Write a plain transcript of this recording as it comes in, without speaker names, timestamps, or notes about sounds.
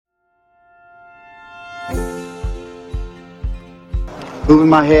Moving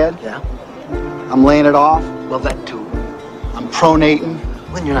my head. Yeah. I'm laying it off. Well, that too. I'm pronating.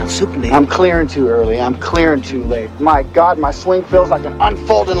 When you're not supinating. I'm clearing too early. I'm clearing too late. My God, my swing feels like an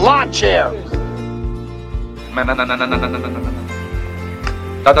unfolding lawn chair.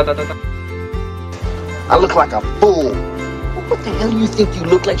 I look like a fool. Well, what the hell do you think you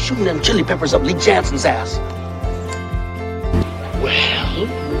look like shooting them chili peppers up Lee Jansen's ass? Well,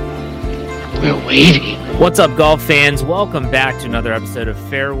 we're waiting. What's up, golf fans? Welcome back to another episode of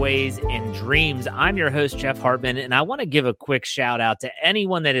Fairways and Dreams. I'm your host, Jeff Hartman, and I want to give a quick shout out to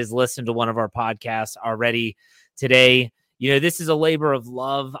anyone that has listened to one of our podcasts already today. You know, this is a labor of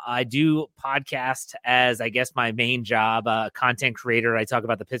love. I do podcast as, I guess, my main job, content creator. I talk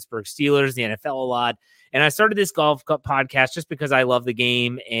about the Pittsburgh Steelers, the NFL a lot. And I started this golf podcast just because I love the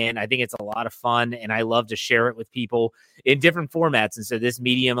game and I think it's a lot of fun and I love to share it with people in different formats. And so this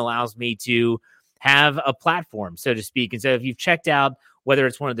medium allows me to have a platform, so to speak. And so if you've checked out whether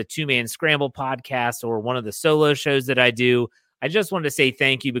it's one of the two-man scramble podcasts or one of the solo shows that I do, I just wanted to say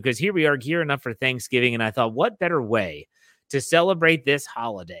thank you because here we are gearing up for Thanksgiving. And I thought, what better way to celebrate this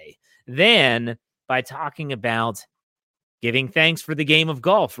holiday than by talking about giving thanks for the game of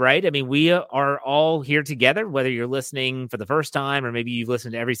golf, right? I mean, we are all here together, whether you're listening for the first time or maybe you've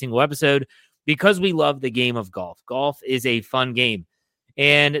listened to every single episode, because we love the game of golf. Golf is a fun game.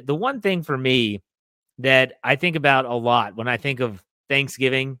 And the one thing for me that I think about a lot when I think of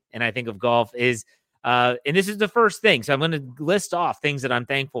Thanksgiving and I think of golf is, and this is the first thing, so I'm going to list off things that I'm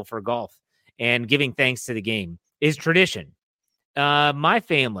thankful for golf and giving thanks to the game, is tradition. My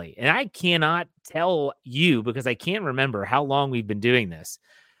family, and I cannot tell you because I can't remember how long we've been doing this.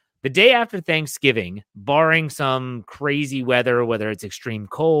 The day after Thanksgiving, barring some crazy weather, whether it's extreme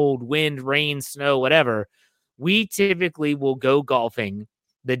cold, wind, rain, snow, whatever, we typically will go golfing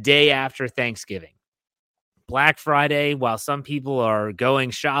the day after Thanksgiving. Black Friday, while some people are going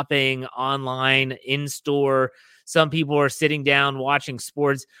shopping online, in store, some people are sitting down watching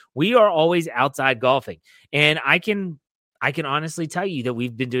sports, we are always outside golfing. And I can honestly tell you that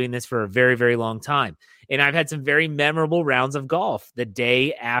we've been doing this for a very, very long time. And I've had some very memorable rounds of golf the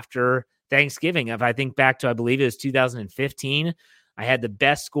day after Thanksgiving. If I think back to, I believe it was 2015, I had the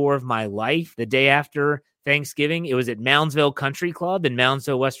best score of my life the day after Thanksgiving. It was at Moundsville Country Club in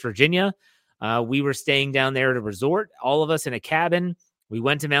Moundsville, West Virginia. We were staying down there at a resort, all of us in a cabin. We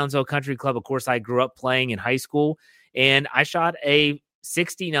went to Moundsville Country Club. Of course, I grew up playing in high school, and I shot a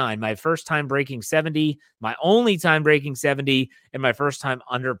 69, my first time breaking 70, my only time breaking 70, and my first time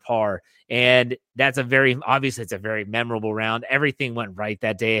under par. And that's obviously it's a very memorable round. Everything went right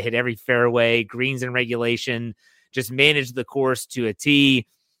that day. I hit every fairway, greens in regulation, just managed the course to a tee.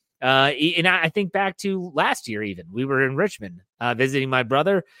 And I think back to last year, even we were in Richmond visiting my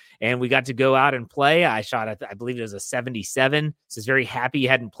brother, and we got to go out and play. I shot, I believe it was a 77. So I was very happy he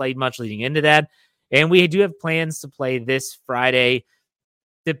hadn't played much leading into that. And we do have plans to play this Friday,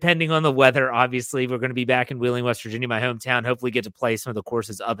 depending on the weather. Obviously, we're going to be back in Wheeling, West Virginia, my hometown. Hopefully get to play some of the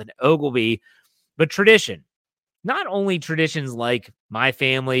courses up in Oglebay. But tradition, not only traditions like my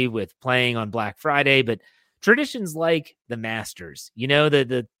family with playing on Black Friday, but traditions like the Masters, you know,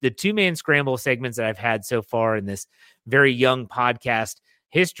 the two-man scramble segments that I've had so far in this very young podcast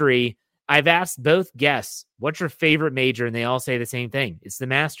history. I've asked both guests, what's your favorite major? And they all say the same thing. It's the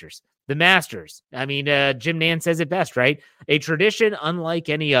Masters. The Masters. I mean, Jim Nantz says it best, right? A tradition unlike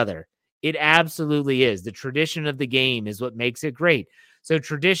any other. It absolutely is. The tradition of the game is what makes it great. So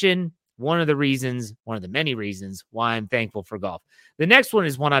tradition, one of the many reasons why I'm thankful for golf. The next one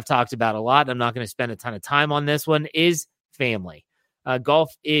is one I've talked about a lot. I'm not going to spend a ton of time on this one, is family.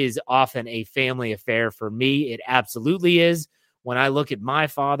 Golf is often a family affair for me. It absolutely is. When I look at my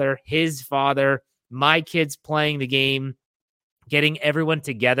father, his father, my kids playing the game, getting everyone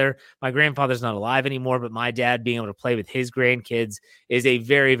together. My grandfather's not alive anymore, but my dad being able to play with his grandkids is a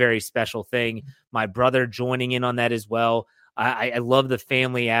very, very special thing. My brother joining in on that as well. I love the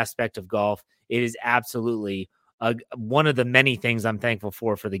family aspect of golf. It is absolutely one of the many things I'm thankful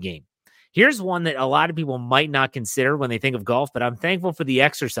for the game. Here's one that a lot of people might not consider when they think of golf, but I'm thankful for the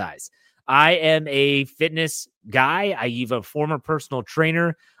exercise. I am a fitness guy. I'm a former personal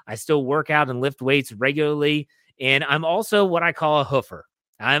trainer. I still work out and lift weights regularly. And I'm also what I call a hoofer.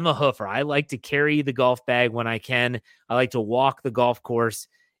 I'm a hoofer. I like to carry the golf bag when I can. I like to walk the golf course.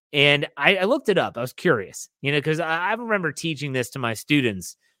 And I looked it up. I was curious, because I remember teaching this to my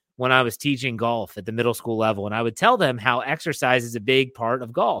students when I was teaching golf at the middle school level. And I would tell them how exercise is a big part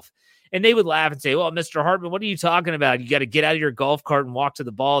of golf. And they would laugh and say, well, Mr. Hartman, what are you talking about? You got to get out of your golf cart and walk to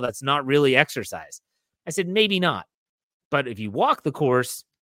the ball. That's not really exercise. I said, maybe not. But if you walk the course,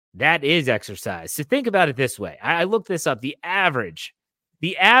 that is exercise. So think about it this way. I looked this up. The average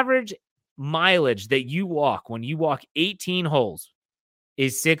The average mileage that you walk when you walk 18 holes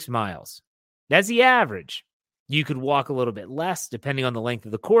is 6 miles. That's the average. You could walk a little bit less depending on the length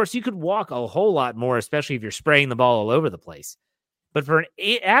of the course. You could walk a whole lot more, especially if you're spraying the ball all over the place. But for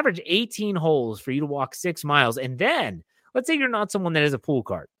an average 18 holes for you to walk 6 miles, and then let's say you're not someone that has a pool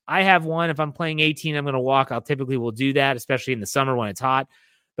cart. I have one. If I'm playing 18, I'm going to walk. I'll typically will do that, especially in the summer when it's hot.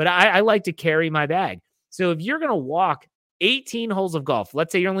 But I like to carry my bag. So if you're going to walk 18 holes of golf,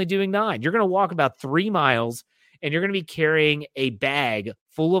 let's say you're only doing 9, you're going to walk about 3 miles, and you're going to be carrying a bag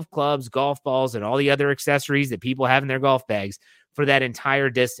full of clubs, golf balls, and all the other accessories that people have in their golf bags for that entire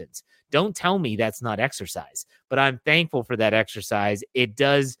distance. Don't tell me that's not exercise, but I'm thankful for that exercise. It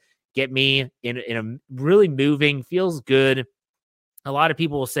does get me in a really moving, feels good. A lot of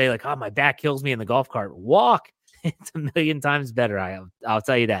people will say like, oh, my back kills me in the golf cart. Walk. It's a million times better. I'll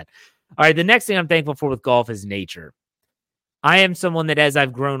tell you that. All right. The next thing I'm thankful for with golf is nature. I am someone that as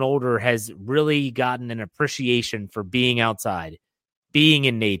I've grown older has really gotten an appreciation for being outside, being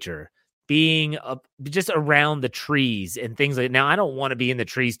in nature, being up just around the trees and things like that. Now, I don't want to be in the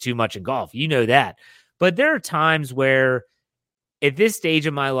trees too much in golf. You know that. But there are times where at this stage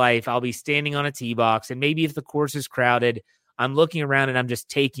of my life, I'll be standing on a tee box, and maybe if the course is crowded, I'm looking around and I'm just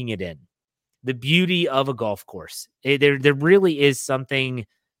taking it in. The beauty of a golf course. There really is something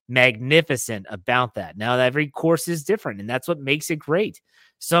magnificent about that. Now, every course is different, and that's what makes it great.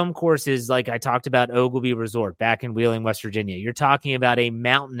 Some courses, like I talked about Ogilvy Resort back in Wheeling, West Virginia, you're talking about a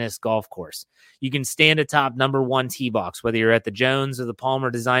mountainous golf course. You can stand atop number 1 tee box, whether you're at the Jones or the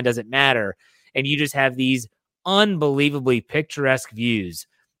Palmer design, doesn't matter. And you just have these unbelievably picturesque views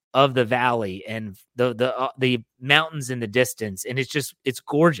of the valley and the mountains in the distance. And it's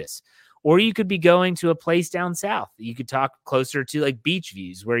gorgeous. Or you could be going to a place down south. You could talk closer to like beach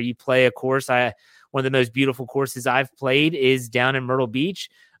views where you play a course. One of the most beautiful courses I've played is down in Myrtle Beach.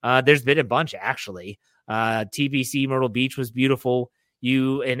 There's been a bunch, actually. TPC Myrtle Beach was beautiful.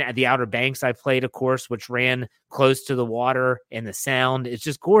 And at the Outer Banks, I played a course which ran close to the water and the sound. It's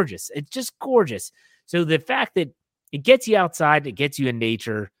just gorgeous. It's just gorgeous. So the fact that it gets you outside, it gets you in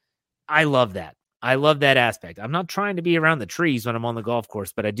nature, I love that. I love that aspect. I'm not trying to be around the trees when I'm on the golf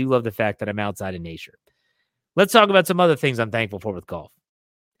course, but I do love the fact that I'm outside in nature. Let's talk about some other things I'm thankful for with golf.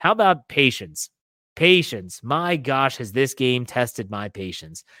 How about patience? Patience. My gosh, has this game tested my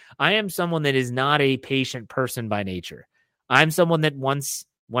patience. I am someone that is not a patient person by nature. I'm someone that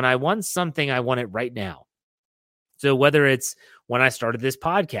when I want something, I want it right now. So whether it's when I started this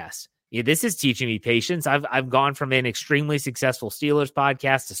podcast, this is teaching me patience. I've gone from an extremely successful Steelers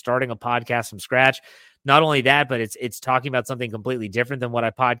podcast to starting a podcast from scratch. Not only that, but it's talking about something completely different than what I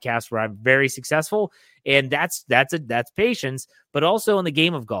podcast where I'm very successful. And that's patience, but also in the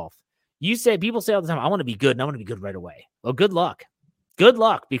game of golf. People say all the time, I want to be good and I want to be good right away. Well, good luck. Good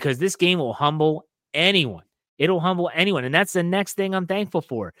luck, because this game will humble anyone. It'll humble anyone. And that's the next thing I'm thankful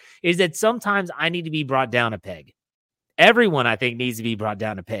for, is that sometimes I need to be brought down a peg. Everyone, I think, needs to be brought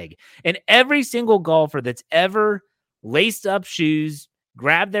down a peg. And every single golfer that's ever laced up shoes,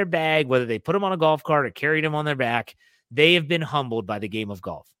 grabbed their bag, whether they put them on a golf cart or carried them on their back, they have been humbled by the game of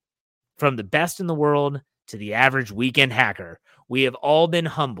golf. From the best in the world to the average weekend hacker, we have all been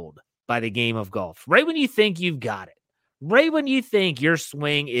humbled by the game of golf. Right when you think you've got it, right when you think your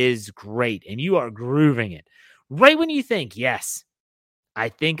swing is great and you are grooving it, right when you think, yes, I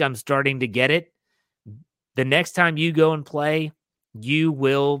think I'm starting to get it, the next time you go and play, you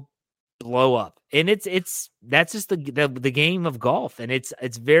will blow up. And that's just the game of golf. And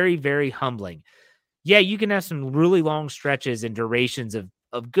it's very, very humbling. Yeah, you can have some really long stretches and durations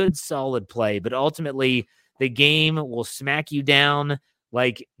of good, solid play, but ultimately the game will smack you down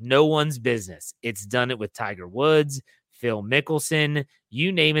like no one's business. It's done it with Tiger Woods, Phil Mickelson,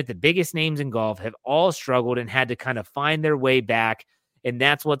 you name it. The biggest names in golf have all struggled and had to kind of find their way back. And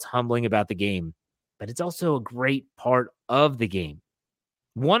that's what's humbling about the game. But it's also a great part of the game.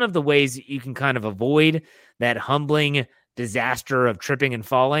 One of the ways that you can kind of avoid that humbling disaster of tripping and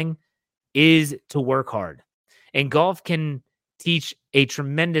falling is to work hard. And golf can teach a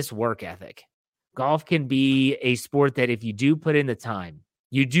tremendous work ethic. Golf can be a sport that if you do put in the time,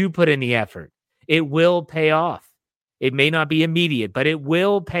 you do put in the effort, it will pay off. It may not be immediate, but it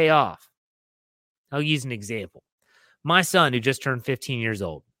will pay off. I'll use an example. My son, who just turned 15 years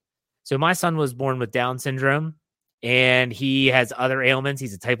old. So my son was born with Down syndrome, and he has other ailments.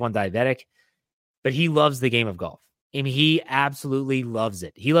 He's a type 1 diabetic, but he loves the game of golf. I mean, he absolutely loves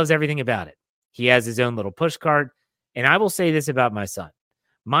it. He loves everything about it. He has his own little push cart. And I will say this about my son.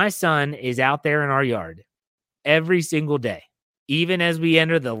 My son is out there in our yard every single day. Even as we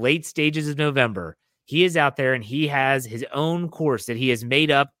enter the late stages of November, He is out there and he has his own course that he has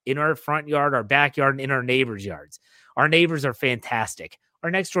made up in our front yard, our backyard, and in our neighbors' yards. Our neighbors are fantastic.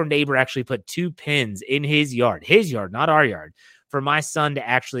 Our next door neighbor actually put 2 pins in his yard, not our yard, for my son to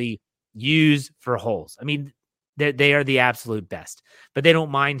actually use for holes. I mean, they are the absolute best, but they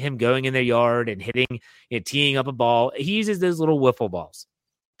don't mind him going in their yard and hitting, teeing up a ball. He uses those little wiffle balls.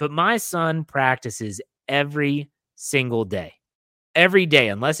 But my son practices every single day,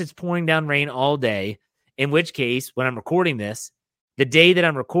 unless it's pouring down rain all day, in which case, when I'm recording this, the day that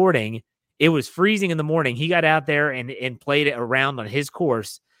I'm recording, it was freezing in the morning. He got out there and played it around on his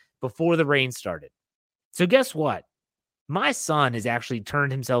course before the rain started. So guess what? My son has actually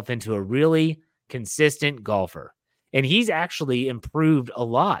turned himself into a really consistent golfer, and he's actually improved a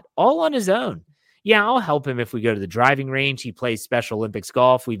lot all on his own. Yeah, I'll help him if we go to the driving range. He plays Special Olympics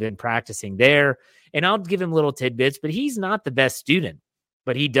golf. We've been practicing there, and I'll give him little tidbits, but he's not the best student,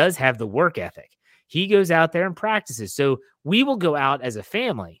 but he does have the work ethic. He goes out there and practices. So we will go out as a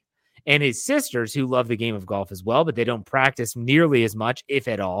family, and his sisters, who love the game of golf as well, but they don't practice nearly as much, if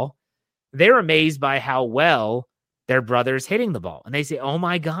at all, they're amazed by how well their brother's hitting the ball. And they say, oh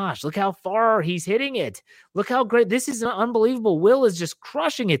my gosh, look how far he's hitting it. Look how great. This is unbelievable. Will is just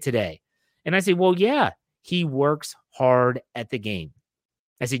crushing it today. And I say, well, yeah, he works hard at the game.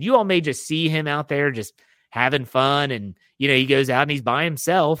 I said, you all may just see him out there just having fun. And, he goes out and he's by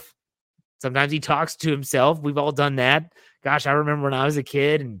himself. Sometimes he talks to himself. We've all done that. Gosh, I remember when I was a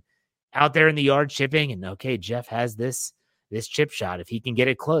kid and out there in the yard chipping, and okay, Jeff has this chip shot. If he can get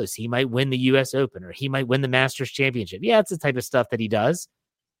it close, he might win the U.S. Open or he might win the Masters Championship. Yeah, it's the type of stuff that he does,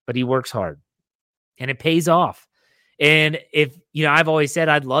 but he works hard and it pays off. And if, I've always said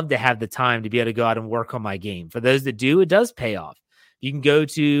I'd love to have the time to be able to go out and work on my game. For those that do, it does pay off. You can go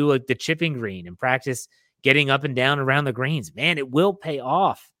to the chipping green and practice getting up and down around the greens. Man, it will pay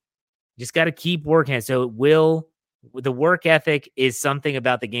off. You just got to keep working. So the work ethic is something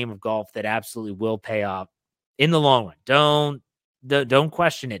about the game of golf that absolutely will pay off in the long run. Don't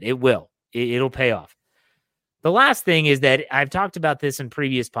question it. It will. It'll pay off. The last thing is that I've talked about this in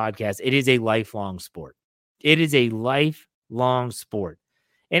previous podcasts. It is a lifelong sport. It is a lifelong sport.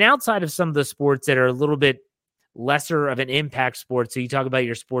 And outside of some of the sports that are a little bit lesser of an impact sport, so you talk about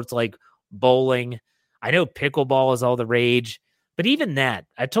your sports like bowling. I know pickleball is all the rage, but even that,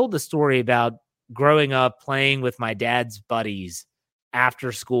 I told the story about growing up playing with my dad's buddies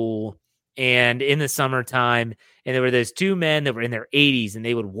after school and in the summertime. And there were those 2 men that were in their 80s, and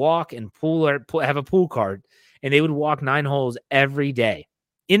they would walk and have a pool cart, and they would walk 9 holes every day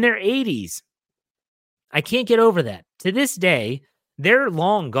in their 80s. I can't get over that. To this day, they're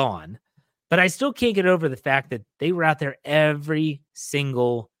long gone, but I still can't get over the fact that they were out there every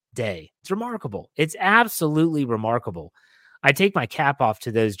single day. It's remarkable. It's absolutely remarkable. I take my cap off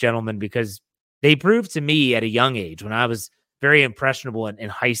to those gentlemen because they proved to me at a young age, when I was very impressionable in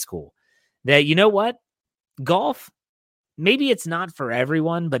high school, that, you know what? Golf, maybe it's not for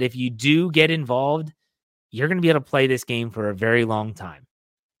everyone, but if you do get involved, you're going to be able to play this game for a very long time.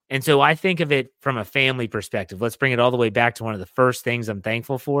 And so I think of it from a family perspective. Let's bring it all the way back to one of the first things I'm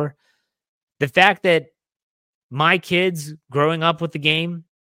thankful for. The fact that my kids growing up with the game,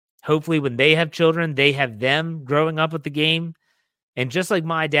 hopefully when they have children, they have them growing up with the game. And just like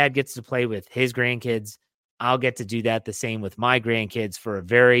my dad gets to play with his grandkids, I'll get to do that the same with my grandkids for a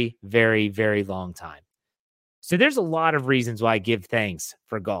very, very, very long time. So there's a lot of reasons why I give thanks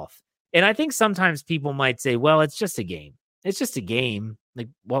for golf. And I think sometimes people might say, well, it's just a game. It's just a game. Like,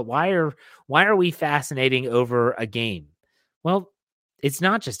 well, why are we fascinating over a game? Well, it's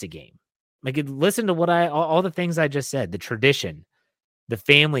not just a game. Like, listen to all the things I just said, the tradition, the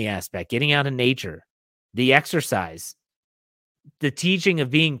family aspect, getting out in nature, the exercise, the teaching of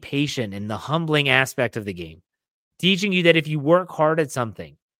being patient, and the humbling aspect of the game, teaching you that if you work hard at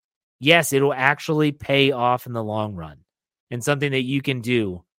something, yes, it'll actually pay off in the long run, and something that you can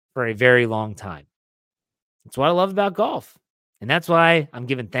do for a very long time. That's what I love about golf. And that's why I'm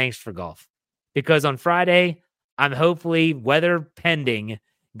giving thanks for golf, because on Friday, I'm hopefully, weather pending,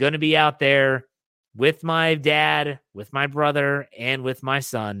 going to be out there with my dad, with my brother, and with my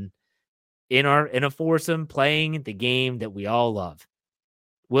son in a foursome playing the game that we all love.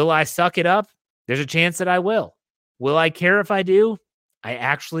 Will I suck it up? There's a chance that I will. Will I care if I do? I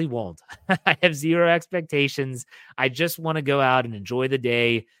actually won't. I have zero expectations. I just want to go out and enjoy the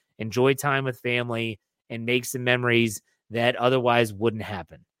day, enjoy time with family, and make some memories that otherwise wouldn't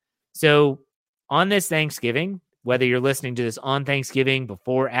happen. So on this Thanksgiving, whether you're listening to this on Thanksgiving,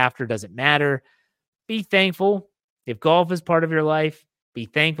 before, after, doesn't matter, be thankful. If golf is part of your life, be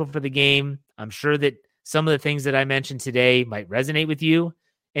thankful for the game. I'm sure that some of the things that I mentioned today might resonate with you.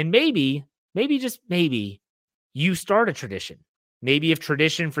 And maybe maybe, just maybe, you start a tradition. Maybe if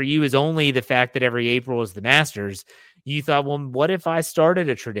tradition for you is only the fact that every April is the Masters, you thought, well, what if I started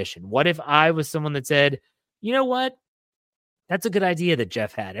a tradition? What if I was someone that said, you know what? That's a good idea that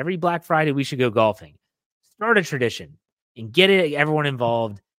Jeff had. Every Black Friday, we should go golfing. Start a tradition and get everyone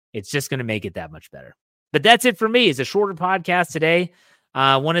involved. It's just going to make it that much better. But that's it for me. It's a shorter podcast today.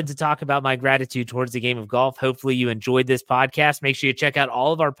 I wanted to talk about my gratitude towards the game of golf. Hopefully you enjoyed this podcast. Make sure you check out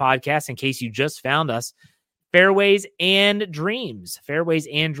all of our podcasts in case you just found us. Fairways and Dreams. Fairways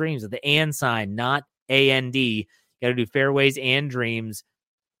and Dreams with the and sign, not A-N-D. Got to do Fairways and Dreams.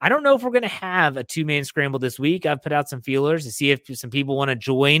 I don't know if we're going to have a two-man scramble this week. I've put out some feelers to see if some people want to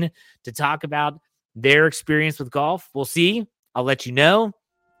join to talk about their experience with golf. We'll see. I'll let you know.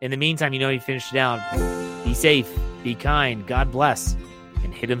 In the meantime, you finished it out. Be safe, be kind, God bless,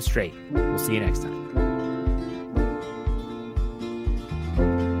 and hit them straight. We'll see you next time.